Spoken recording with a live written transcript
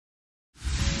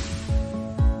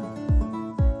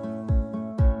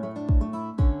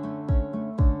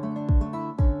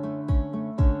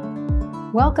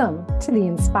Welcome to the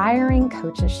Inspiring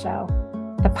Coaches Show,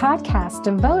 the podcast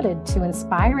devoted to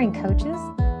inspiring coaches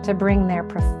to bring their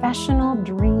professional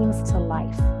dreams to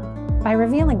life by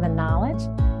revealing the knowledge,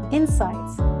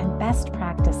 insights, and best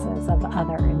practices of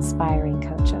other inspiring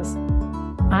coaches.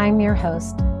 I'm your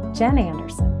host, Jen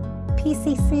Anderson,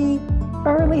 PCC,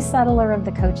 early settler of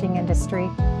the coaching industry,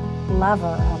 lover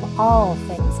of all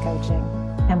things coaching,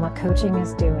 and what coaching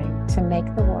is doing to make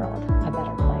the world a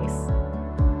better place.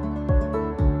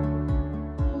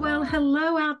 Well,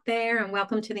 hello out there, and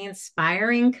welcome to the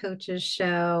Inspiring Coaches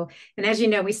Show. And as you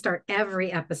know, we start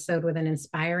every episode with an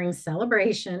inspiring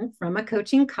celebration from a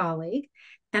coaching colleague.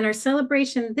 And our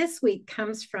celebration this week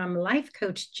comes from life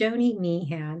coach Joni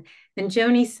Meehan. And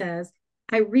Joni says,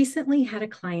 I recently had a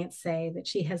client say that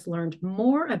she has learned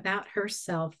more about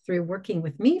herself through working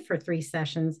with me for 3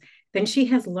 sessions than she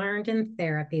has learned in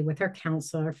therapy with her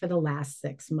counselor for the last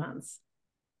 6 months.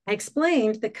 I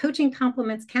explained that coaching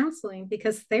complements counseling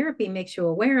because therapy makes you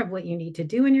aware of what you need to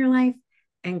do in your life,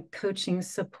 and coaching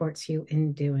supports you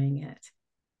in doing it.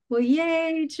 Well,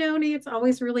 yay, Joni. It's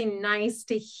always really nice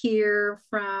to hear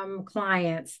from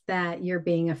clients that you're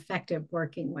being effective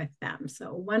working with them.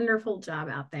 So wonderful job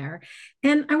out there.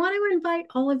 And I want to invite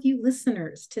all of you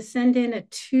listeners to send in a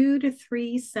 2 to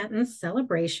 3 sentence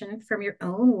celebration from your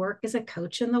own work as a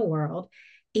coach in the world.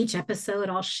 Each episode,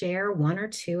 I'll share 1 or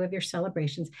 2 of your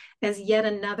celebrations as yet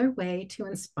another way to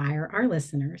inspire our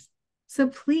listeners. So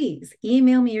please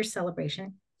email me your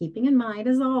celebration, keeping in mind,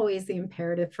 as always, the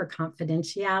imperative for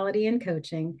confidentiality in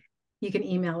coaching. You can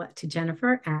email it to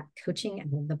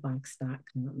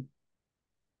jennifer@coachingoutofthebox.com.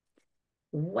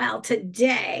 Well,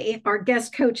 today, our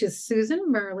guest coach is Susan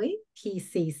Merli,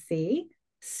 PCC.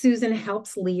 Susan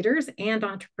helps leaders and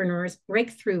entrepreneurs break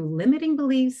through limiting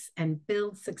beliefs and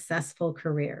build successful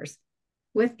careers.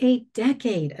 With a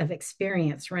decade of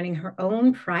experience running her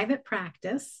own private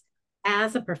practice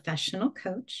as a professional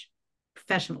coach,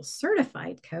 professional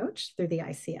certified coach through the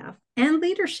ICF, and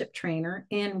leadership trainer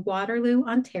in Waterloo,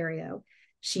 Ontario,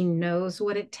 she knows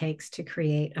what it takes to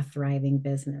create a thriving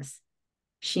business.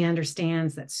 She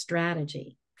understands that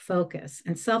strategy, focus,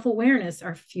 and self-awareness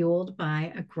are fueled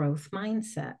by a growth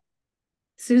mindset.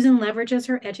 Susan leverages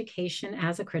her education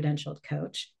as a credentialed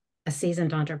coach, a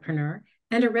seasoned entrepreneur,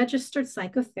 and a registered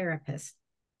psychotherapist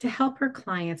to help her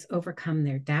clients overcome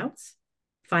their doubts,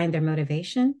 find their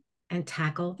motivation, and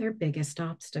tackle their biggest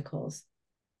obstacles.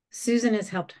 Susan has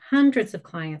helped hundreds of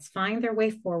clients find their way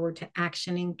forward to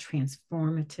actioning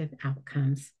transformative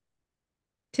outcomes.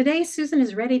 Today, Susan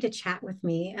is ready to chat with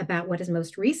me about what has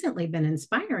most recently been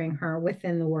inspiring her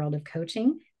within the world of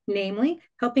coaching, namely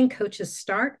helping coaches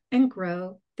start and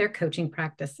grow their coaching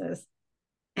practices.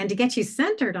 And to get you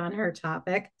centered on her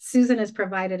topic, Susan has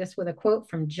provided us with a quote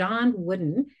from John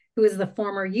Wooden, who is the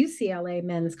former UCLA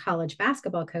men's college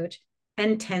basketball coach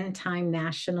and 10-time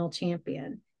national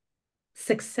champion.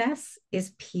 Success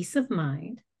is peace of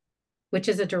mind, which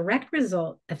is a direct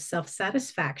result of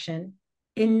self-satisfaction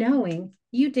in knowing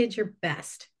you did your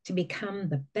best to become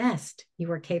the best you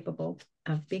were capable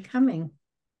of becoming.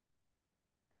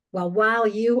 Well, while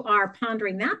you are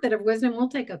pondering that bit of wisdom, we'll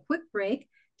take a quick break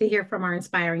to hear from our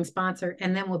inspiring sponsor,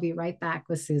 and then we'll be right back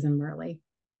with Susan Merli.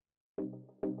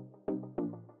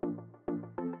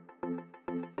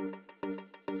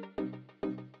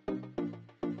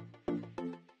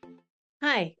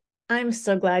 Hi, I'm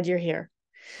so glad you're here.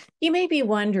 You may be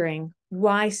wondering,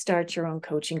 why start your own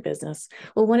coaching business?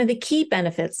 Well, one of the key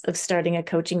benefits of starting a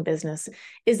coaching business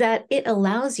is that it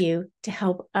allows you to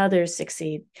help others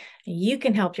succeed. You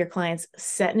can help your clients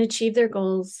set and achieve their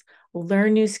goals,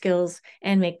 learn new skills,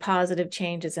 and make positive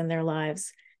changes in their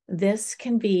lives. This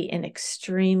can be an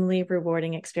extremely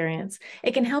rewarding experience.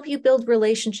 It can help you build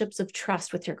relationships of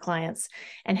trust with your clients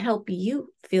and help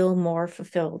you feel more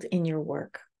fulfilled in your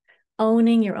work.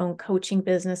 Owning your own coaching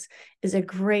business is a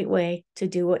great way to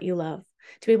do what you love,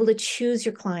 to be able to choose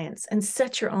your clients and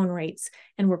set your own rates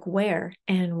and work where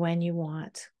and when you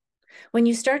want. When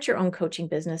you start your own coaching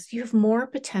business, you have more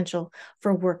potential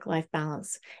for work-life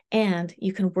balance, and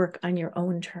you can work on your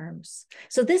own terms.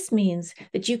 So this means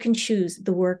that you can choose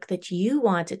the work that you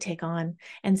want to take on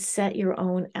and set your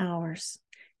own hours.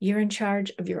 You're in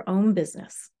charge of your own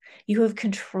business. You have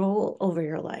control over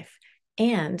your life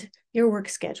and your work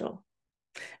schedule.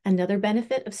 Another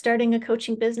benefit of starting a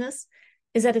coaching business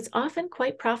is that it's often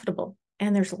quite profitable,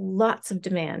 and there's lots of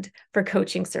demand for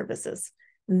coaching services.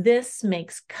 This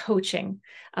makes coaching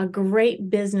a great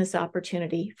business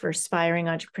opportunity for aspiring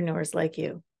entrepreneurs like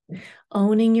you.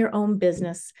 Owning your own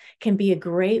business can be a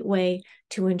great way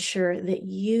to ensure that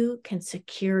you can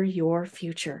secure your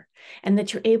future and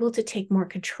that you're able to take more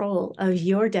control of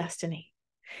your destiny.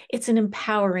 It's an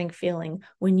empowering feeling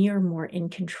when you're more in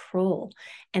control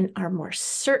and are more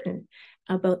certain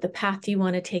about the path you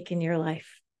want to take in your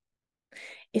life.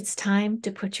 It's time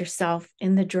to put yourself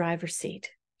in the driver's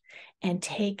seat and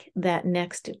take that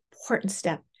next important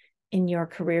step in your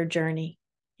career journey.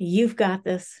 You've got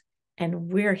this,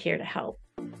 and we're here to help.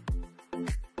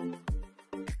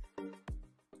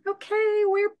 Okay,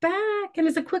 we're back. And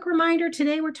as a quick reminder,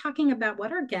 today we're talking about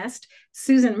what our guest,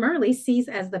 Susan Merli, sees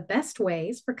as the best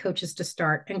ways for coaches to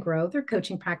start and grow their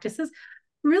coaching practices.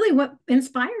 Really, what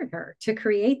inspired her to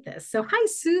create this. So, hi,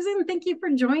 Susan. Thank you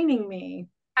for joining me.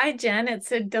 Hi, Jen.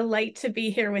 It's a delight to be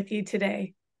here with you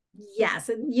today. Yes.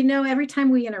 And every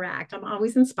time we interact, I'm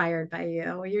always inspired by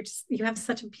you. You have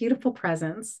such a beautiful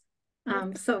presence.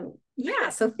 So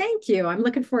thank you. I'm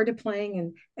looking forward to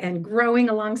playing and growing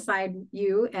alongside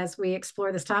you as we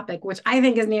explore this topic, which I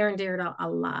think is near and dear to a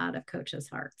lot of coaches'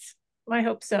 hearts. I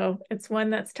hope so. It's one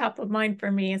that's top of mind for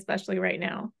me, especially right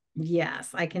now.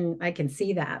 Yes, I can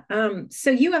see that. So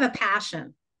you have a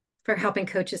passion for helping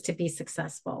coaches to be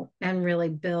successful and really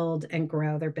build and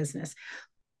grow their business.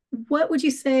 What would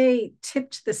you say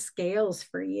tipped the scales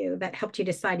for you that helped you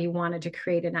decide you wanted to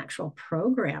create an actual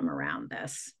program around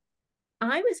this?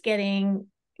 I was getting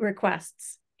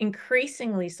requests,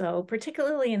 increasingly so,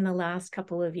 particularly in the last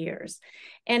couple of years.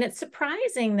 And it's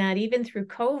surprising that even through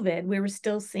COVID, we were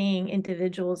still seeing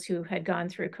individuals who had gone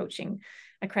through coaching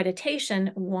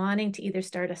accreditation wanting to either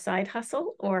start a side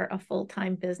hustle or a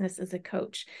full-time business as a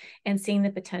coach and seeing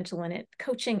the potential in it.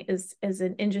 Coaching is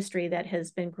an industry that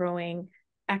has been growing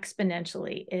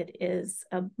exponentially. It is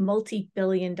a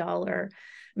multi-billion-dollar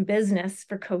business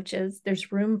for coaches.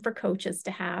 There's room for coaches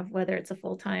to have, whether it's a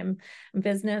full-time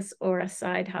business or a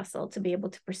side hustle, to be able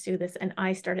to pursue this. And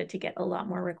I started to get a lot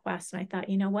more requests. And I thought,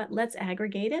 you know what, let's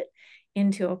aggregate it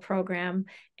into a program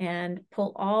and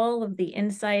pull all of the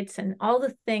insights and all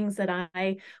the things that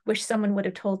I wish someone would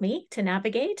have told me to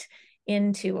navigate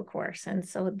into a course. And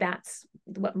so that's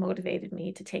what motivated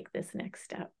me to take this next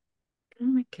step. Oh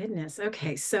my goodness.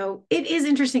 Okay. So it is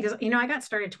interesting because, I got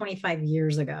started 25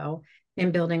 years ago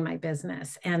in building my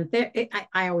business. And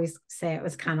I always say it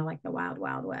was kind of like the wild,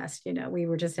 wild west. We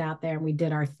were just out there and we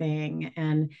did our thing.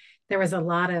 And there was a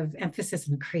lot of emphasis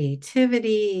on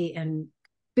creativity and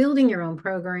building your own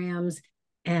programs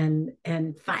and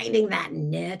finding that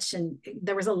niche. And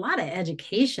there was a lot of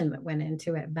education that went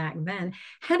into it back then.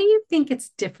 How do you think it's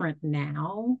different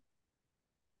now?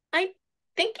 I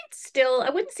think it's still, I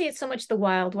wouldn't say it's so much the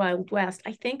wild, wild west.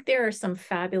 I think there are some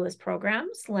fabulous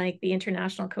programs like the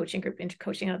International Coaching Group,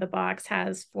 Coaching Out of the Box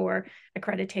has for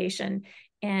accreditation,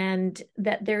 and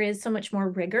that there is so much more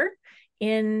rigor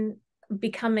in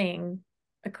becoming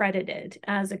accredited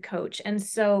as a coach. And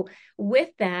so with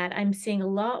that, I'm seeing a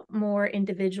lot more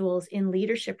individuals in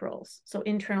leadership roles, so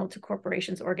internal to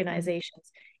corporations,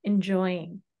 organizations,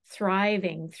 enjoying,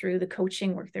 thriving through the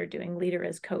coaching work they're doing, leader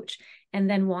as coach, and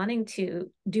then wanting to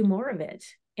do more of it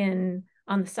on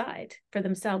the side for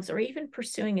themselves, or even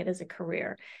pursuing it as a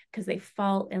career because they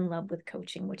fall in love with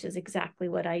coaching, which is exactly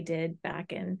what I did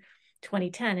back in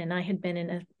 2010. And I had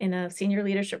been in a senior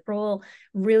leadership role,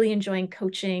 really enjoying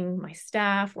coaching my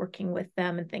staff, working with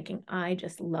them and thinking, I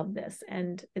just love this.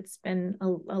 And it's been a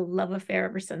love affair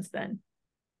ever since then.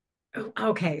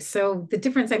 Okay. So the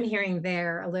difference I'm hearing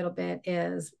there a little bit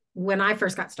is when I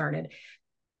first got started,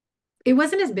 it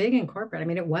wasn't as big in corporate. I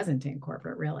mean, it wasn't in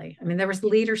corporate really. I mean, there was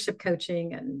leadership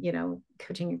coaching and,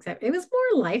 coaching, except it was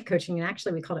more life coaching. And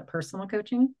actually we called it personal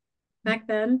coaching back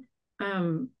then.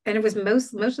 And it was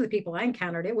most of the people I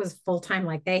encountered, it was full-time.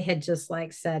 Like they had just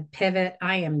said, pivot,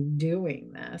 I am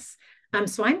doing this.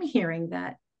 So I'm hearing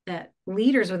that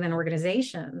leaders within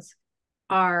organizations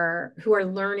who are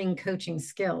learning coaching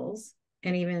skills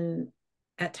and even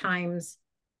at times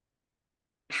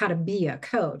how to be a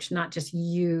coach, not just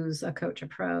use a coach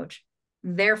approach.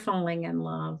 They're falling in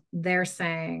love. They're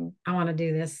saying, I want to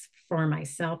do this for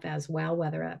myself as well,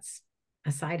 whether that's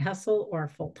a side hustle or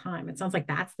full time. It sounds like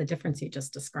that's the difference you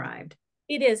just described.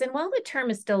 It is. And while the term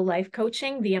is still life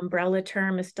coaching, the umbrella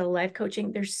term is still life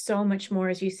coaching, there's so much more,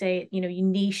 as you say, you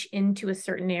niche into a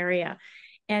certain area.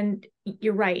 And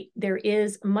you're right, there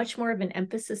is much more of an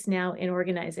emphasis now in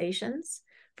organizations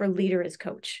for leader as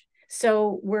coach.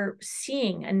 So we're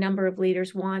seeing a number of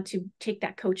leaders want to take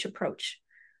that coach approach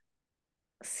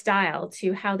style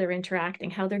to how they're interacting,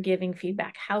 how they're giving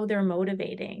feedback, how they're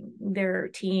motivating their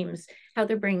teams, how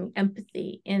they're bringing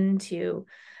empathy into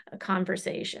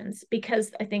conversations,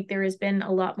 because I think there has been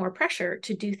a lot more pressure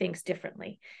to do things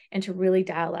differently and to really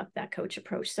dial up that coach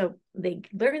approach. So they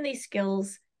learn these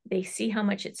skills, they see how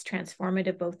much it's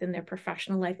transformative both in their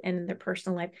professional life and in their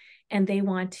personal life, and they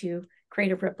want to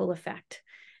create a ripple effect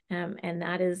And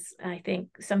that is, I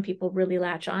think some people really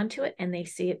latch onto it and they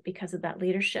see it because of that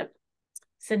leadership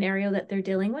scenario that they're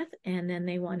dealing with. And then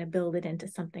they want to build it into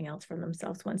something else for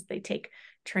themselves once they take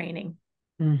training.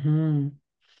 Mm-hmm.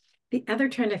 The other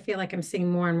trend I feel like I'm seeing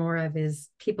more and more of is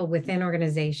people within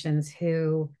organizations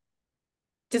who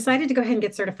decided to go ahead and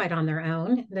get certified on their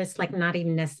own. That's like not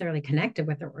even necessarily connected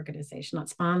with their organization, not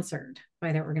sponsored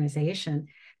by their organization.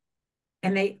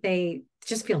 And they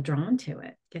just feel drawn to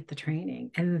it, get the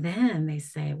training. And then they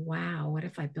say, wow, what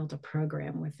if I built a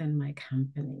program within my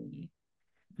company?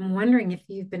 I'm wondering if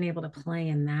you've been able to play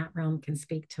in that realm, can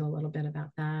speak to a little bit about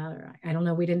that. Or I don't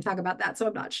know, we didn't talk about that, so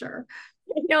I'm not sure.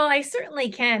 No, I certainly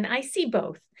can. I see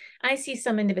both. I see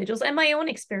some individuals, and my own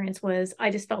experience was I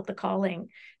just felt the calling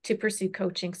to pursue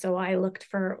coaching. So I looked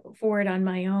for it on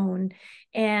my own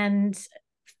and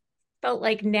felt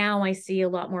like now I see a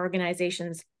lot more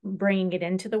organizations bringing it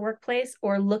into the workplace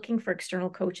or looking for external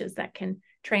coaches that can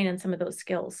train on some of those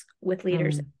skills with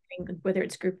leaders, whether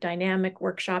it's group dynamic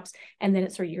workshops, and then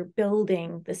it's sort of you're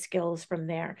building the skills from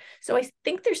there. So I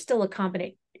think there's still a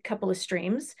couple of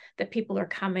streams that people are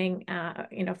coming,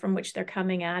 from which they're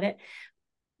coming at it.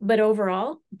 But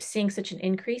overall, seeing such an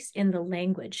increase in the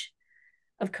language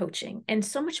of coaching and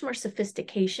so much more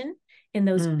sophistication in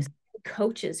those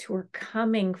coaches who are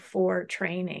coming for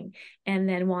training and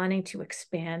then wanting to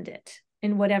expand it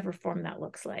in whatever form that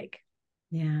looks like.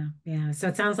 Yeah. Yeah. So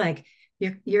it sounds like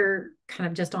you're kind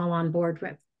of just all on board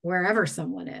with wherever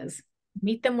someone is.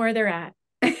 Meet them where they're at.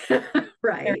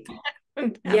 Right.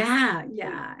 Yeah,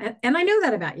 yeah, and I know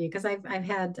that about you because I've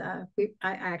had I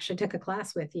actually took a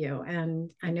class with you, and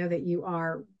I know that you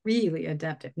are really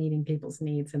adept at meeting people's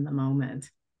needs in the moment.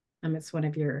 It's one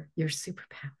of your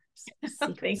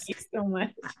superpowers. Thank you so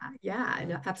much. Yeah,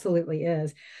 it absolutely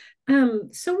is.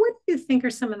 So what do you think are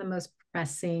some of the most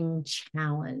pressing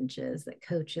challenges that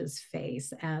coaches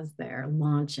face as they're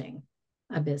launching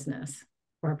a business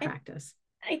or a practice?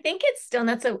 I think it's still,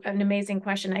 that's an amazing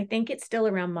question. I think it's still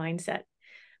around mindset.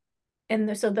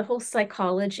 And so the whole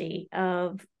psychology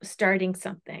of starting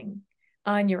something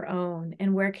on your own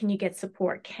and where can you get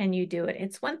support? Can you do it?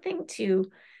 It's one thing to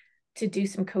do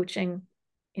some coaching,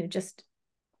 just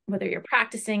whether you're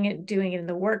practicing it, doing it in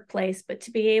the workplace, but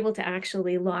to be able to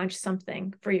actually launch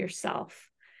something for yourself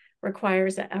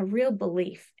requires a real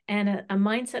belief and a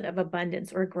mindset of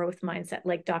abundance or a growth mindset,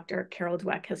 like Dr. Carol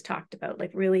Dweck has talked about.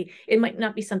 Like really, it might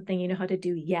not be something you know how to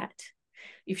do yet.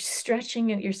 You're stretching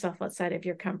yourself outside of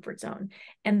your comfort zone.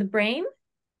 And the brain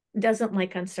doesn't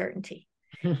like uncertainty.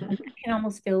 It can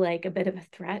almost feel like a bit of a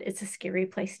threat. It's a scary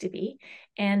place to be.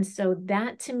 And so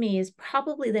that to me is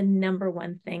probably the number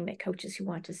one thing that coaches who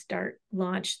want to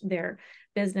launch their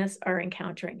business are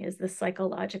encountering is the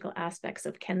psychological aspects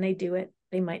of can they do it?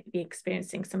 They might be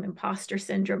experiencing some imposter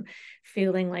syndrome,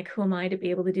 feeling like, who am I to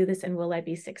be able to do this? And will I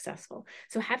be successful?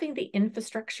 So having the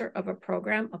infrastructure of a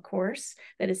program, a course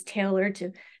that is tailored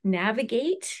to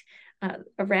navigate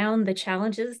around the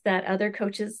challenges that other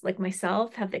coaches like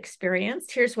myself have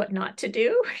experienced. Here's what not to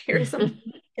do. Here's something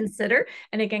to consider.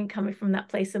 And again, coming from that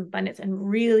place of abundance and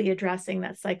really addressing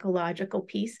that psychological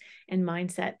piece and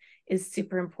mindset is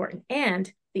super important.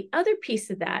 And the other piece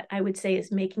of that, I would say,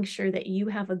 is making sure that you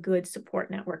have a good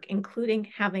support network, including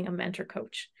having a mentor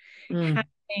coach,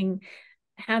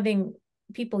 having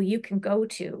people you can go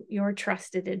to, your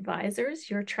trusted advisors,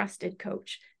 your trusted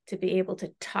coach, to be able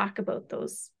to talk about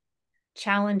those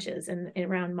challenges and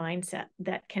around mindset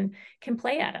that can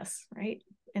play at us, right?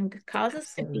 And cause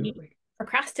us to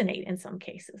procrastinate in some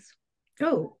cases.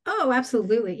 Oh,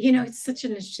 absolutely. It's such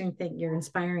an interesting thing you're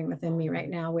inspiring within me right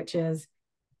now, which is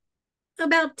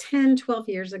about 10, 12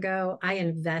 years ago, I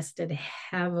invested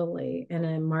heavily in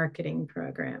a marketing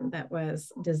program that was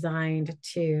designed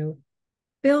to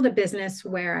build a business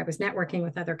where I was networking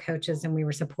with other coaches and we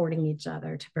were supporting each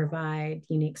other to provide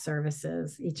unique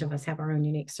services. Each of us have our own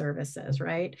unique services,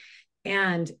 right?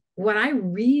 And what I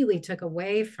really took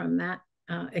away from that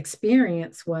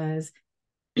experience was,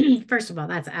 first of all,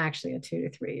 that's actually a 2 to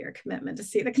 3 year commitment to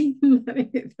see the kind of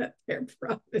money that they're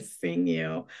promising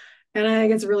you. And I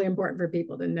think it's really important for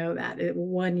people to know that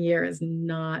 1 year is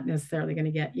not necessarily going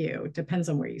to get you. It depends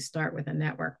on where you start with a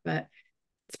network, but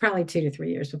it's probably 2 to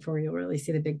 3 years before you'll really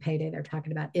see the big payday they're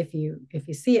talking about if you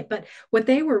see it. But what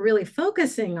they were really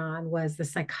focusing on was the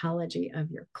psychology of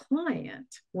your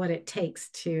client, what it takes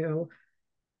to,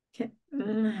 I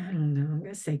don't know, I'm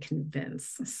going to say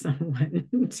convince someone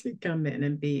to come in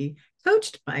and be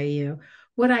coached by you.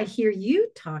 What I hear you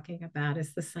talking about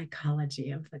is the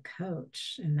psychology of the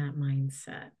coach and that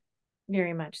mindset.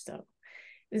 Very much so.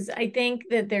 I think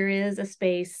that there is a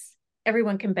space,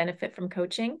 everyone can benefit from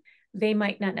coaching, They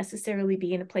might not necessarily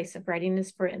be in a place of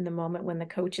readiness for it in the moment when the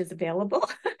coach is available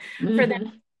for them.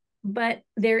 Mm-hmm. But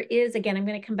there is, again, I'm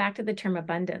going to come back to the term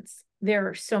abundance. There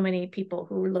are so many people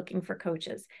who are looking for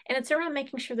coaches, and it's around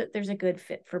making sure that there's a good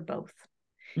fit for both.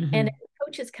 And if the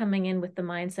coach is coming in with the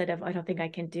mindset of, I don't think I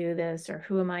can do this, or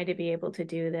who am I to be able to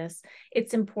do this?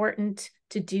 It's important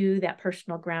to do that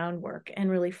personal groundwork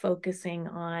and really focusing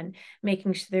on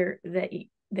making sure that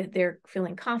they're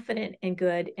feeling confident and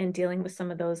good and dealing with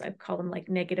some of those, I call them like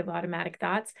negative automatic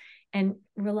thoughts, and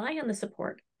rely on the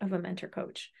support of a mentor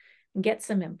coach. Get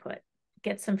some input,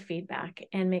 get some feedback,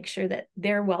 and make sure that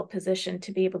they're well positioned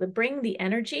to be able to bring the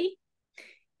energy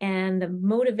and the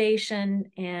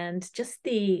motivation and just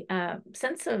the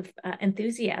sense of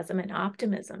enthusiasm and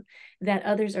optimism that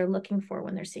others are looking for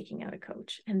when they're seeking out a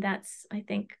coach. And that's, I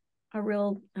think, a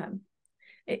real,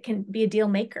 it can be a deal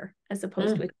maker as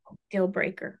opposed to a deal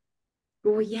breaker.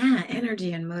 Well, yeah,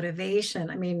 energy and motivation.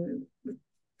 I mean,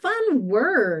 fun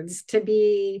words to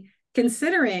be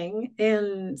considering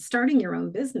in starting your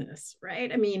own business,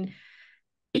 right? I mean,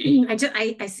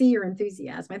 I see your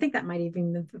enthusiasm. I think that might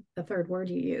even be the third word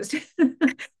you used.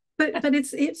 But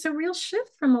it's a real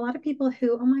shift from a lot of people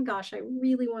who, oh my gosh, I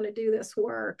really want to do this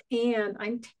work and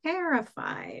I'm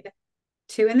terrified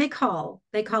to, and they call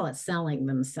it selling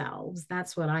themselves.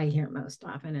 That's what I hear most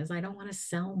often is I don't want to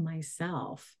sell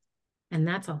myself. And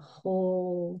that's a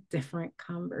whole different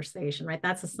conversation, right?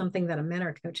 That's something that a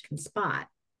mentor coach can spot,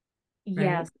 right?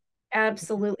 Yes,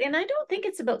 absolutely. And I don't think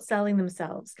it's about selling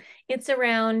themselves. It's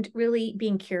around really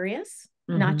being curious,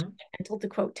 not Mm-hmm. judgmental, to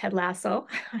quote Ted Lasso.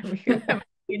 I'm a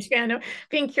huge fan of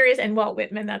being curious, and Walt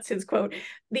Whitman, that's his quote.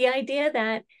 The idea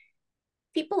that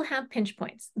people have pinch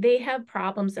points. They have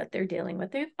problems that they're dealing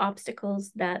with. They have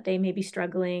obstacles that they may be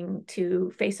struggling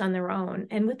to face on their own.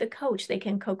 And with a coach, they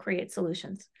can co-create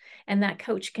solutions. And that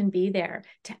coach can be there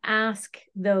to ask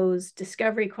those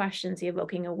discovery questions, the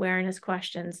evoking awareness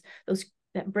questions, those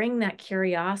that bring that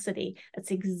curiosity.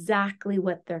 That's exactly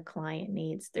what their client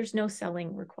needs. There's no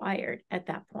selling required at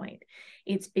that point.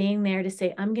 It's being there to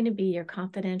say, I'm going to be your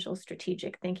confidential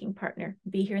strategic thinking partner,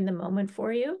 be here in the moment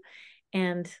for you,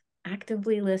 and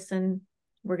actively listen.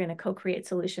 We're going to co-create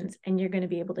solutions, and you're going to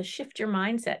be able to shift your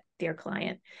mindset, dear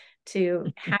client, to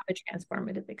have a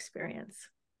transformative experience.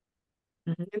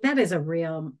 That is a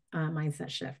real mindset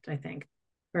shift, I think,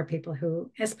 for people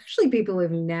who, especially people who've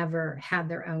never had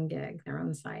their own gig, their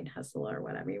own side hustle, or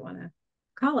whatever you want to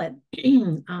call it,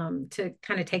 to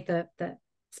kind of take the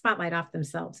spotlight off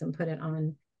themselves and put it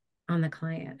on the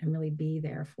client and really be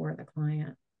there for the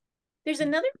client. There's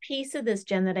another piece of this,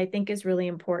 Jen, that I think is really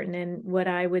important, and what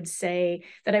I would say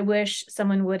that I wish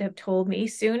someone would have told me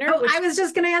sooner. Oh, I was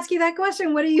just going to ask you that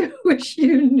question. What do you wish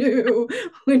you knew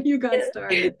when you got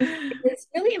started? It's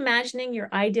really imagining your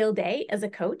ideal day as a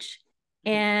coach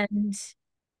and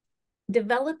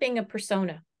developing a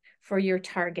persona for your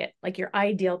target, like your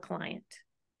ideal client,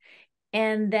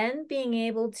 and then being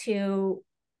able to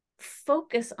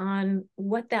focus on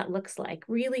what that looks like,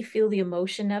 really feel the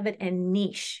emotion of it, and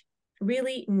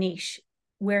really niche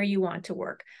where you want to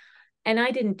work. And I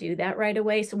didn't do that right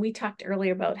away. So we talked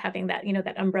earlier about having that,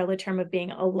 that umbrella term of being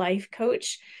a life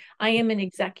coach. I am an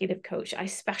executive coach. I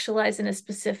specialize in a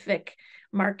specific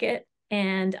market,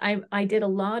 and I did a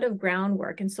lot of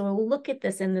groundwork. And so we'll look at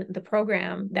this in the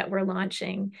program that we're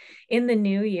launching in the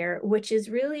new year, which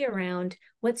is really around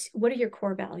what are your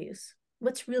core values?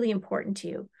 What's really important to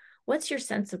you? What's your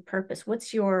sense of purpose?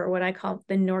 What's what I call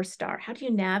the North Star? How do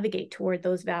you navigate toward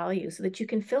those values so that you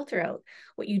can filter out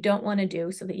what you don't want to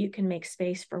do, so that you can make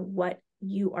space for what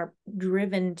you are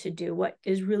driven to do, what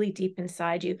is really deep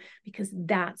inside you, because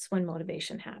that's when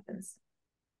motivation happens.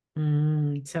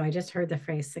 So I just heard the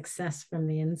phrase success from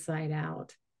the inside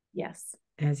out. Yes.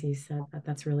 As you said,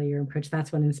 that's really your approach.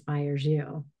 That's what inspires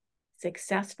you.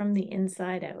 Success from the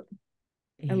inside out.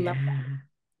 I love Yeah. that.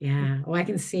 Yeah. Oh, I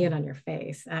can see it on your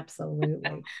face.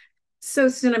 Absolutely. So,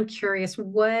 Susan, I'm curious,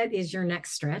 what is your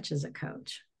next stretch as a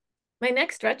coach? My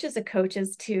next stretch as a coach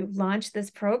is to launch this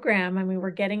program. I mean,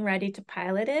 we're getting ready to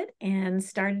pilot it and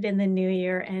start it in the new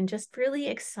year, and just really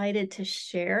excited to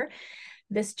share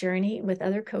this journey with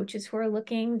other coaches who are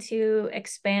looking to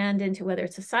expand into whether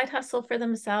it's a side hustle for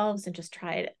themselves and just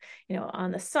try it,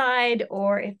 on the side,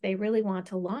 or if they really want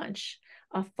to launch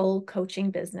a full coaching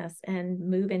business and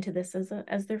move into this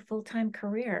as their full-time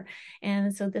career.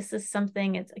 And so this is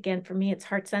something, it's, again, for me, it's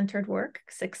heart-centered work,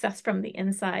 success from the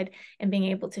inside, and being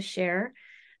able to share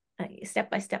a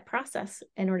step-by-step process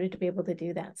in order to be able to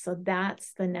do that. So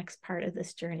that's the next part of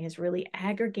this journey, is really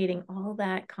aggregating all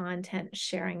that content,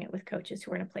 sharing it with coaches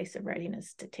who are in a place of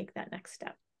readiness to take that next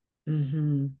step.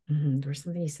 There was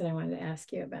something you said I wanted to ask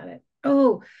you about it.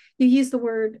 Oh, you use the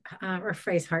word or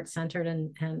phrase heart-centered,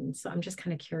 and so I'm just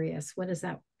kind of curious, what is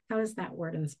that? How is that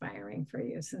word inspiring for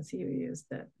you since you used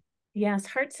it? Yes,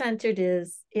 heart-centered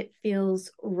is it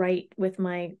feels right with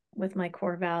my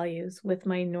core values, with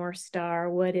my North Star,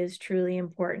 what is truly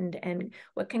important and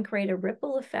what can create a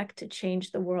ripple effect to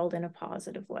change the world in a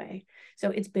positive way. So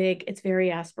it's big, it's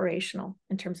very aspirational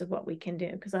in terms of what we can do,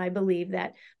 because I believe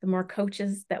that the more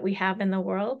coaches that we have in the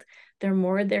world, the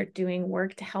more they're doing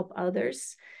work to help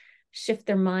others shift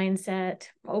their mindset,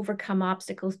 overcome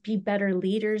obstacles, be better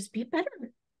leaders, be better,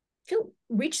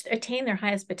 attain their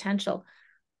highest potential.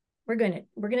 We're going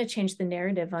to change the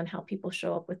narrative on how people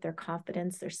show up with their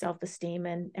confidence, their self-esteem,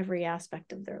 and every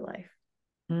aspect of their life.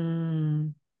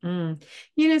 Mm, mm.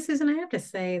 You know, Susan, I have to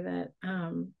say that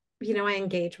I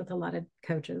engage with a lot of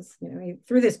coaches,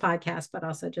 through this podcast, but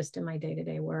also just in my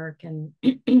day-to-day work. And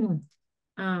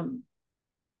um,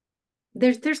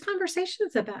 there's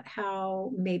conversations about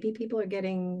how maybe people are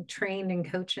getting trained in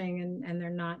coaching and they're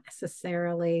not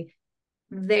necessarily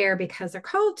there because they're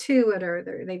called to it,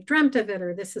 or they've dreamt of it,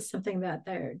 or this is something that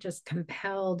they're just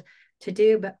compelled to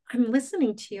do. But I'm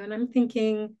listening to you and I'm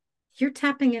thinking you're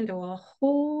tapping into a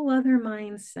whole other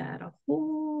mindset, a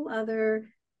whole other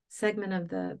segment of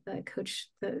the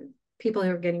people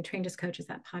who are getting trained as coaches,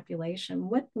 that population.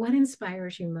 What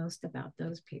inspires you most about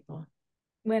those people?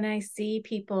 When I see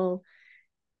people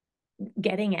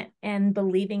getting it and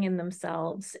believing in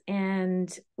themselves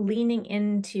and leaning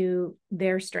into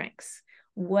their strengths,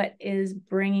 what is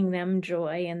bringing them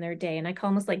joy in their day. And I call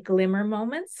them almost like glimmer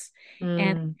moments,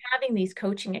 and having these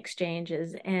coaching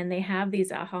exchanges, and they have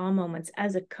these aha moments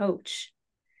as a coach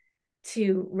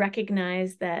to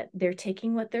recognize that they're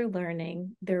taking what they're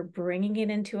learning, they're bringing it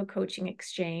into a coaching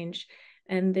exchange,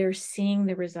 and they're seeing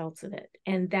the results of it.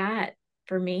 And that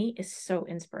for me is so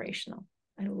inspirational.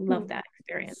 I love that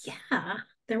experience. Yeah,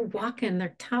 they're walking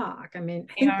their talk. I mean,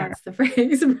 I They think are. that's the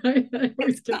phrase, right? I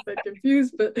always get that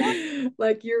confused, but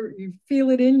like you feel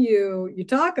it in you, you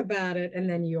talk about it, and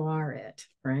then you are it,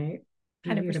 right?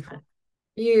 100%. Beautiful,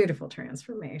 beautiful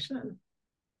transformation.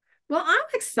 Well, I'm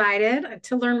excited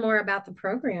to learn more about the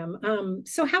program.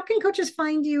 So how can coaches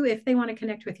find you if they want to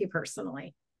connect with you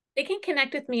personally? They can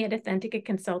connect with me at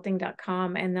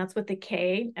authenticaconsulting.com, and that's with the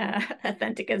K.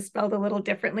 Authentica is spelled a little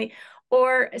differently,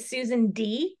 or Susan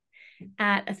D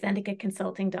at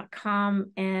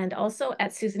authenticaconsulting.com, and also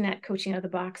at Susan at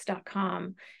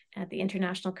coachingoutofthebox.com at the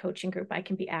International Coaching Group. I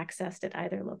can be accessed at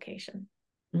either location.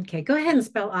 Okay, go ahead and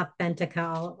spell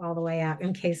Authentica all the way out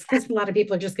in case, because a lot of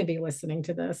people are just going to be listening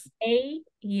to this. Authentika.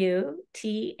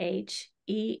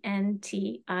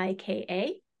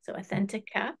 So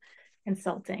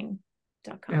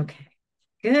authenticaconsulting.com. Okay,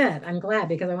 good. I'm glad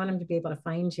because I want them to be able to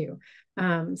find you.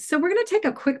 So we're going to take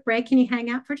a quick break. Can you hang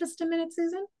out for just a minute,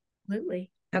 Susan?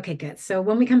 Absolutely. Okay, good. So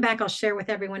when we come back, I'll share with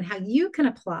everyone how you can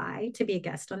apply to be a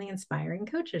guest on the Inspiring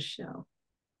Coaches Show.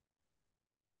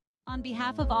 On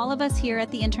behalf of all of us here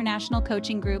at the International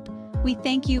Coaching Group, we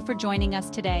thank you for joining us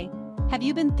today. Have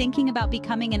you been thinking about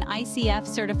becoming an ICF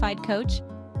certified coach?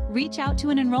 Reach out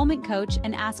to an enrollment coach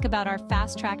and ask about our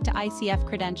Fast Track to ICF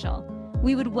credential.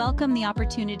 We would welcome the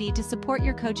opportunity to support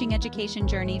your coaching education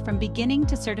journey from beginning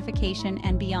to certification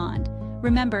and beyond.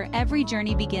 Remember, every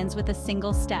journey begins with a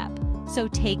single step, so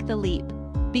take the leap.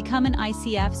 Become an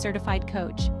ICF certified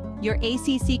coach. Your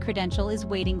ACC credential is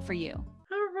waiting for you.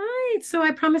 All right. So I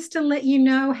promised to let you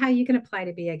know how you can apply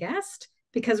to be a guest,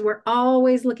 because we're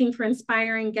always looking for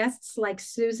inspiring guests like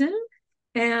Susan.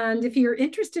 And if you're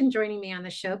interested in joining me on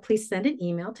the show, please send an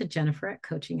email to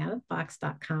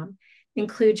jennifer@coachingoutofthebox.com.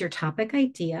 Include your topic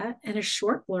idea and a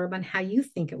short blurb on how you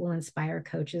think it will inspire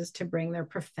coaches to bring their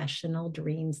professional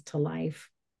dreams to life.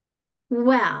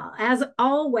 Well, as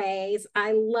always,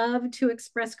 I love to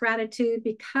express gratitude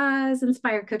because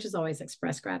inspired coaches always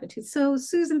express gratitude. So,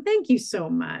 Susan, thank you so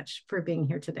much for being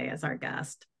here today as our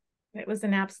guest. It was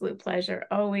an absolute pleasure.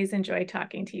 Always enjoy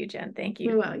talking to you, Jen. Thank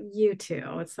you. Well, you too.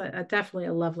 It's definitely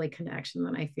a lovely connection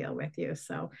that I feel with you.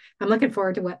 So I'm looking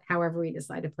forward to however we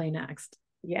decide to play next.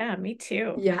 Yeah, me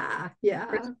too. Yeah.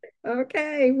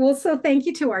 Okay. Well, so thank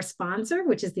you to our sponsor,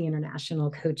 which is the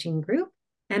International Coaching Group.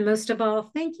 And most of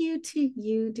all, thank you to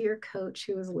you, dear coach,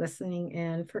 who is listening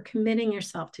in, for committing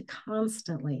yourself to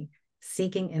constantly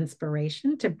seeking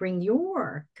inspiration to bring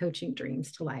your coaching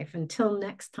dreams to life. Until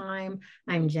next time,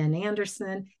 I'm Jen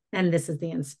Anderson, and this is the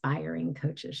Inspiring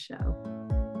Coaches Show.